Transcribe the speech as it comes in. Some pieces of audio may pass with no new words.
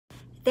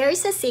There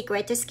is a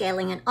secret to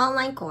scaling an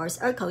online course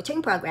or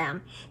coaching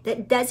program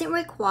that doesn't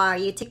require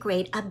you to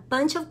create a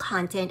bunch of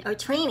content or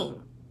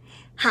training.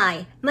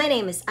 Hi, my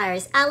name is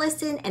Ires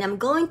Alliston and I'm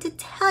going to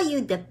tell you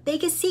the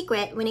biggest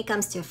secret when it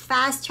comes to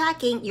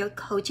fast-tracking your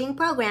coaching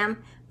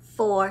program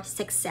for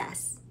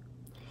success.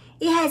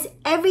 It has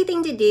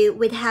everything to do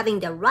with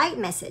having the right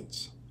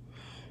message.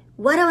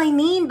 What do I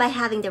mean by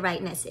having the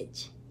right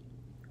message?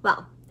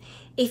 Well,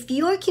 if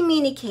you're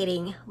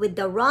communicating with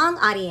the wrong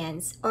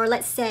audience, or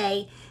let's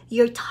say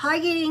you're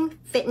targeting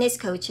fitness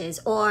coaches,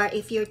 or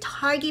if you're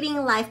targeting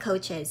life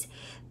coaches,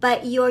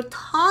 but you're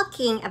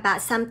talking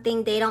about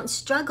something they don't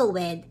struggle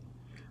with,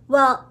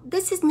 well,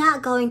 this is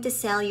not going to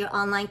sell your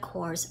online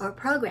course or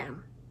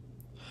program.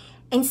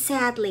 And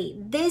sadly,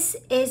 this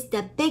is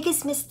the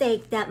biggest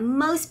mistake that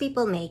most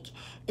people make,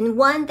 and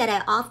one that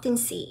I often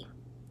see.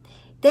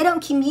 They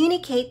don't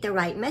communicate the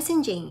right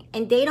messaging,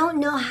 and they don't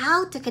know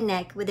how to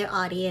connect with their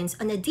audience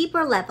on a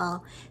deeper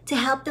level to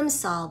help them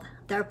solve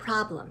their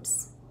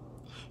problems.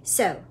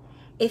 So,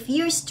 if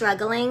you're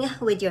struggling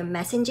with your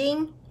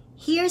messaging,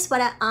 here's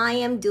what I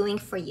am doing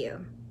for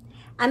you.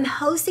 I'm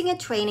hosting a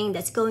training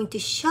that's going to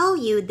show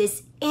you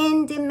this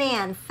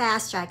in-demand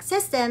fast-track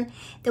system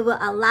that will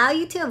allow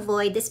you to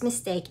avoid this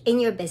mistake in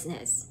your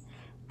business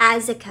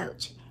as a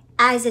coach,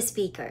 as a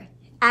speaker,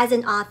 as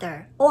an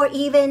author, or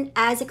even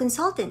as a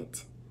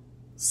consultant.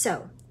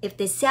 So, if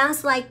this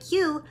sounds like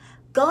you,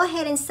 go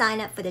ahead and sign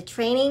up for the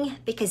training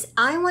because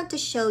I want to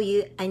show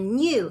you a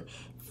new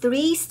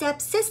 3-step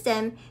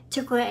system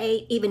to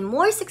create even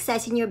more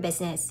success in your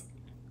business.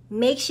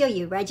 Make sure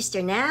you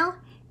register now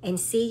and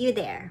see you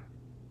there.